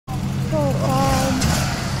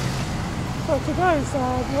So today is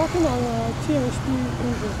working on a THP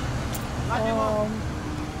engine.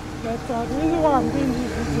 But the reason why I'm doing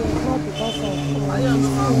this video is not because of this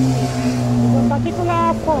THP. It's a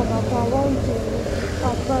particular fault that I want to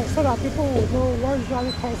address so that people will know what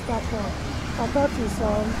usually causes that fault. And that is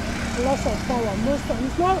loss of power. Most times,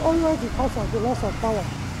 it's not always because of the loss of power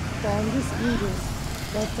on these engines,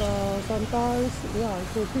 but sometimes, yeah,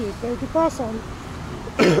 it could be. But it depends on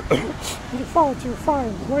the fault you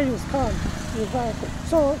find when you scan the vehicle.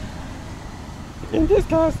 So in this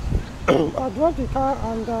case, I drove the car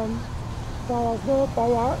and there was no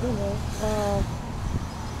power,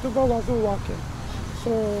 turbo wasn't working.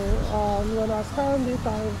 So when I scanned it,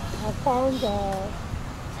 I found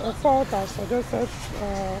a fault I suggested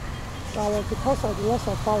that was because of the loss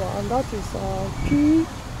of power, and that is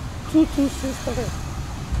P2263.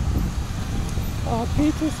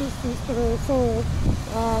 P2263. So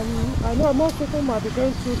I know most people might be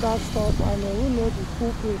going through that stuff and they will know the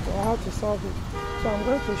culprit or how to solve it. So I'm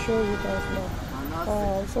going to show you guys now.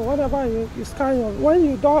 So whenever you scan your, when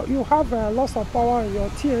you have a loss of power in your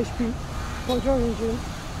THP Peugeot engine,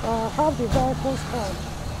 have the vehicle scan,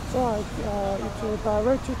 so it will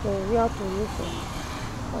direct you to where to look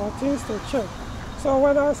for things to check. So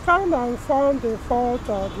when I scanned and found the fault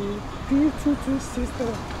of the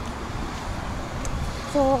P2263,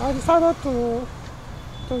 so I decided to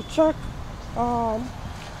check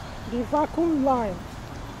the vacuum line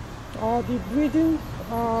or the breathing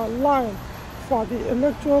line for the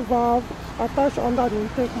electro valve attached under the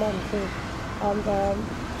intake manifold. And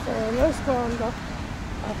so let's go under.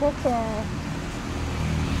 I hope I'll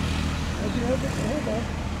be able to hold on.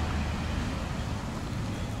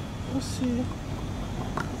 Let's see.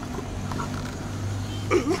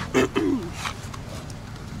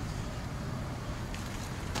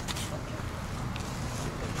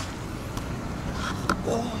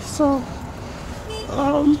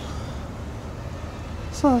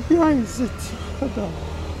 So here is it. Hold on.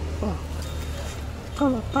 Oh,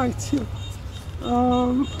 kind of tight here. I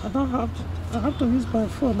have to use my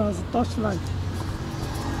phone as a touchlight.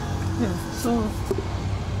 Yeah. So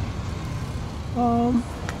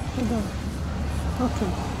hold on.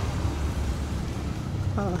 Okay.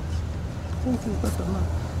 I think it's better now.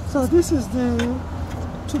 So this is the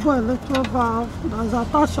turbo electro valve that is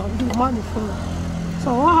attached on the manifold. So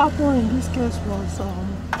what happened in this case was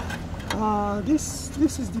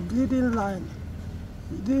this is the bleeding line.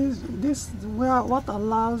 This is where what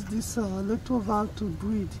allows this electro valve to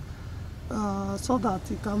breathe, so that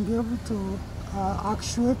it can be able to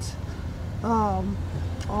actuate or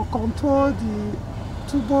control the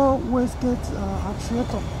turbo wastegate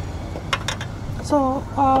actuator. So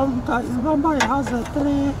remember it has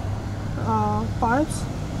 3 pipes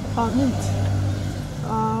on it.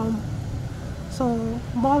 So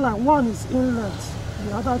more like one is inlet,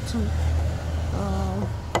 the other 2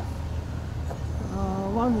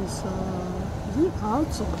 one is it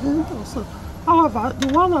out or in or so. However, the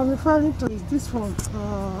one I'm referring to is this one.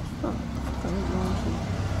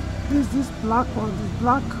 This black one, this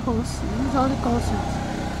black hose. It usually comes with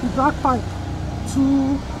the black pipe,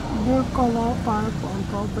 2 blue color pipe on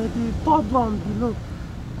top, but the third one below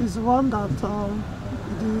is the one that the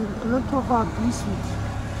electro valve breathes with.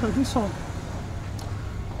 So this one.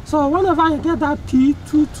 So whenever you get that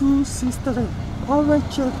P2263, always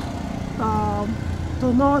check to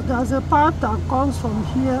know there's a pipe that comes from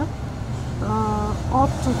here up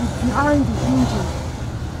to behind the engine.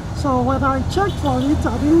 So when I checked for it,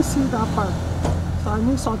 I didn't see that pipe. So I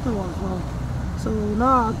knew something was wrong. So we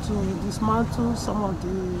now have to dismantle some of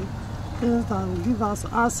the things that will give us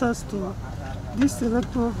access to this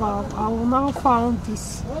electro valve. I will now found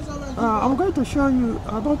this. I'm going to show you.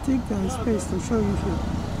 I don't think there is space to show you here.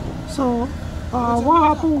 So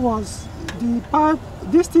what happened was the pipe,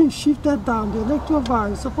 this thing shifted down. The electro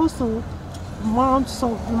valve is supposed to mount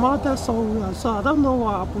mounted somewhere. So I don't know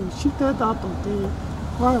what happened. It shifted out of the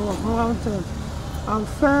where it was mounted and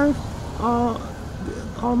fell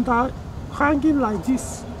on that, hanging like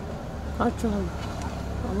this. Actually,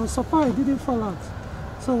 I was surprised it didn't fall out.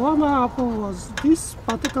 So what happened was this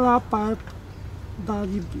particular pipe that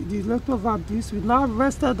the electro valve breathes with now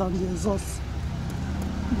rested on the exhaust.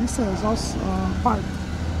 This exhaust pipe.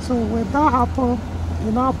 So when that happened,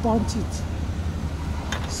 you now burnt it.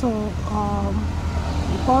 So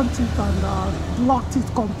you burnt it and blocked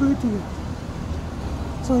it completely.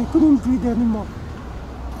 So you couldn't breathe anymore.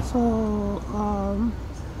 So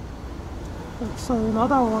so in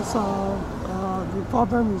other words, the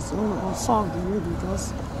problem is solved away,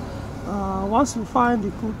 because once you find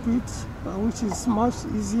the culprit, which is much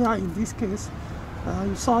easier in this case,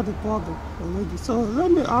 You saw the bottle already. So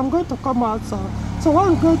I'm going to come out. So what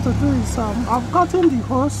I'm going to do is I've gotten the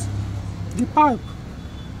hose, the pipe,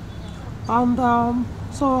 and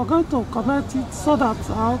so we're going to connect it so that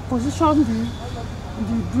I'll position the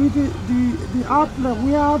outlet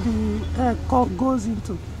where the air goes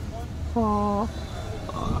into for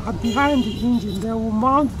behind the engine. Then we'll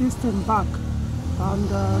mount this thing back and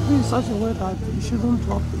do it such a way that it shouldn't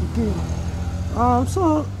drop again.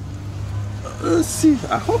 So let's see.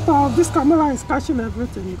 I hope this camera is catching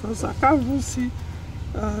everything, because I can't even see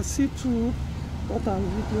through what I'm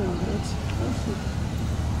videoing. Let's see.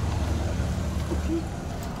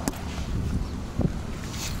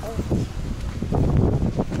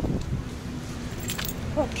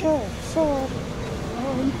 Okay, so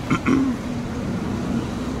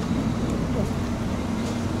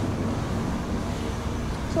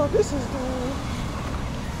so this is the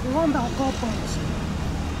one that got burnt.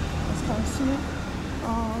 As you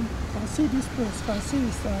can see this place. You can see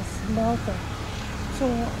it's melted. So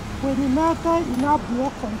when it melted, it now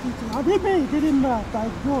broke completely. I didn't mean it didn't melt, like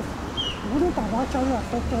it broke. It wouldn't have actually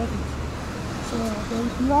affected it. So then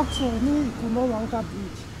it blocked, so it could no longer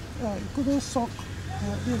breathe. It couldn't suck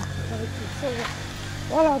in. So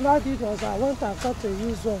what I now did was I went and got a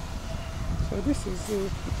used one. So this is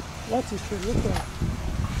what it should look like.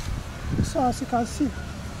 So as you can see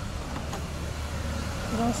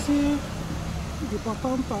the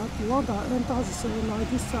bottom part, the one that enters the cylinder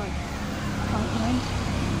this side, and then you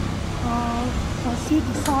can see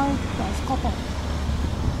the side that's copper.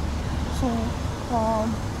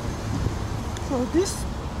 So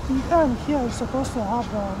the end here is supposed to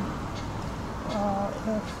have a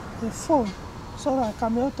foam, so that I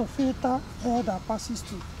can be able to filter air that passes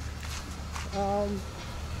through.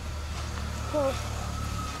 So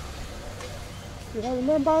you can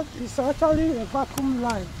remember, it's actually a vacuum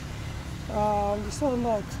line. The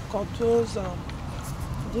solenoid controls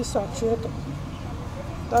this actuator.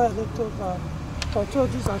 That electrode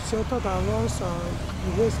controls this actuator that runs the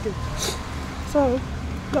wastegate. So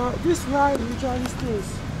this line usually stays.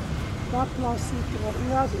 That plastic, the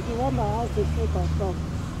one that has the filter top,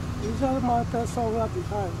 usually mounted somewhere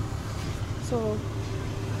behind. So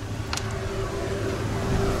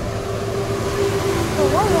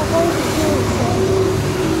what we're going to do is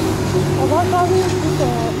I've actually put,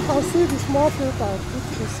 you can see the small filter I put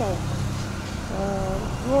inside.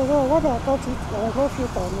 When I got it, there was no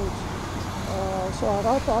filter on it. So I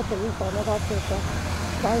had to look for another filter.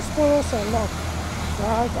 That is porous enough.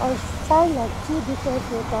 I found like two different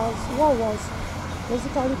filters. One was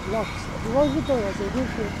basically blocked. The one filter was a new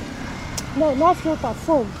filter. No, not filter,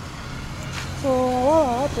 foam. So what I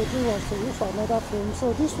had to do was to look for another foam.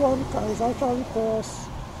 So this one is actually porous.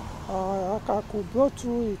 I could blow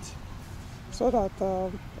through it, so that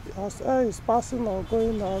as air is passing or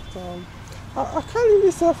going out, I can't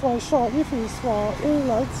really say for sure if it's for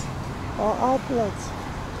inlet or outlet.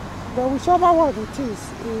 But whichever one it is,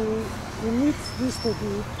 it needs this to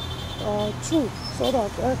be true, so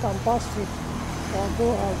that air can pass through or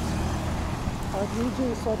go out. And the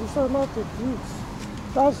engine is for the cylinder to breathe.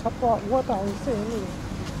 That's what I will say anyway.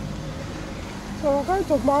 So we're going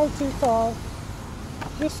to mount it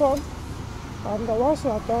this one, and once we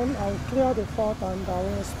are done, I will clear the fault and I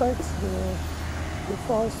will expect the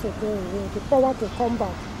faults to go away, the power to come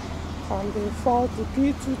back, and the fault, the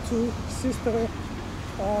P2263,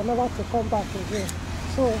 never to come back again.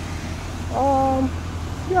 So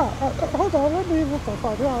yeah, hold on, let me even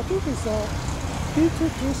confirm. Yeah, I think it's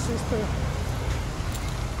P2263.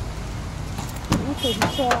 Okay,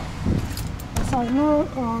 so as I know,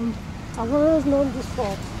 I've always known this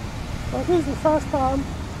fault, but this is the first time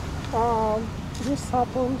this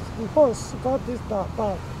happened. The hose got this that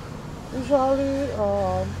bad. Usually,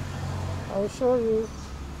 I'll show you,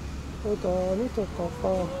 but I need to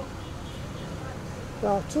confirm.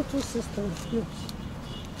 There are two systems. Yes.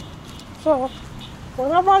 So,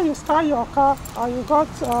 whenever you start your car and you got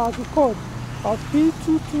the code of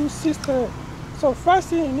P2263, so first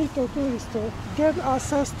thing you need to do is to get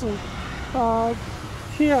access to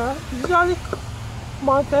here, usually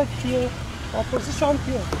mounted here or position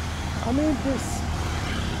here. I mean this,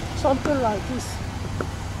 something like this.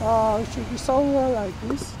 It should be somewhere like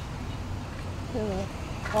this. You know.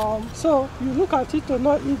 So you look at it to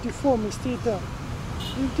know if the foam is still there.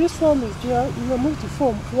 If this foam is there, you remove the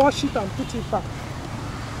foam, wash it and put it back.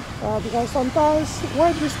 Because sometimes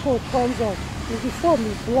when this coat comes up, if the foam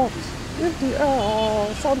is blocked, if the air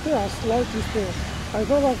or something has lost this thing, I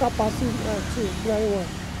no longer passing air through very well.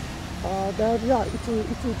 Then yeah, it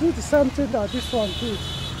will do the same thing that this one did.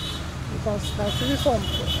 Because there's really some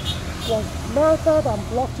was melted and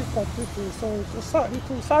blocked it completely, so it will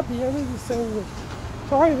start behaving the same way.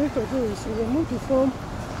 So all you need to do is you remove the foam,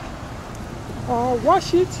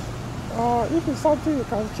 wash it. If it's something you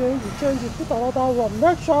can change, you change it, put another one.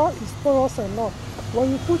 Make sure it's porous enough.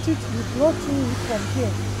 When you put it, you blow through it from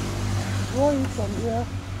here. Blow it from here,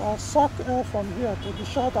 or suck air from here to be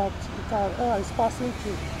sure that air is passing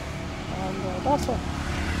through. And that's all.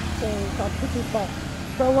 So you can put it back.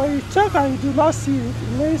 But when you check and you do not see it,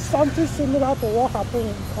 it means something similar to what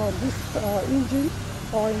happened on this engine,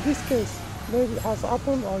 or in this case, maybe it has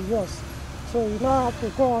happened on yours. So you now have to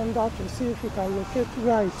go under to see if you can locate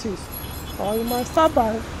where it is. Or you might start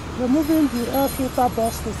by removing the air filter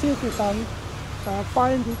box to see if you can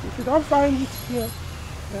find it. If you don't find it here,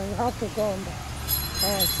 then you have to go under.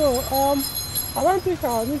 So I don't think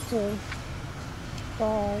I need to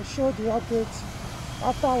show the update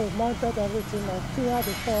after we mounted everything and clear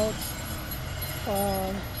the faults,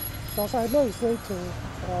 because I know it's going to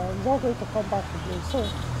not going to come back again. So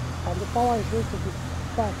and the power is going to be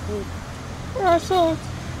back good. Alright, so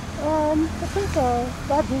I think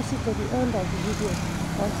that brings it to the end of the video.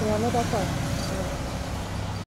 Until another time.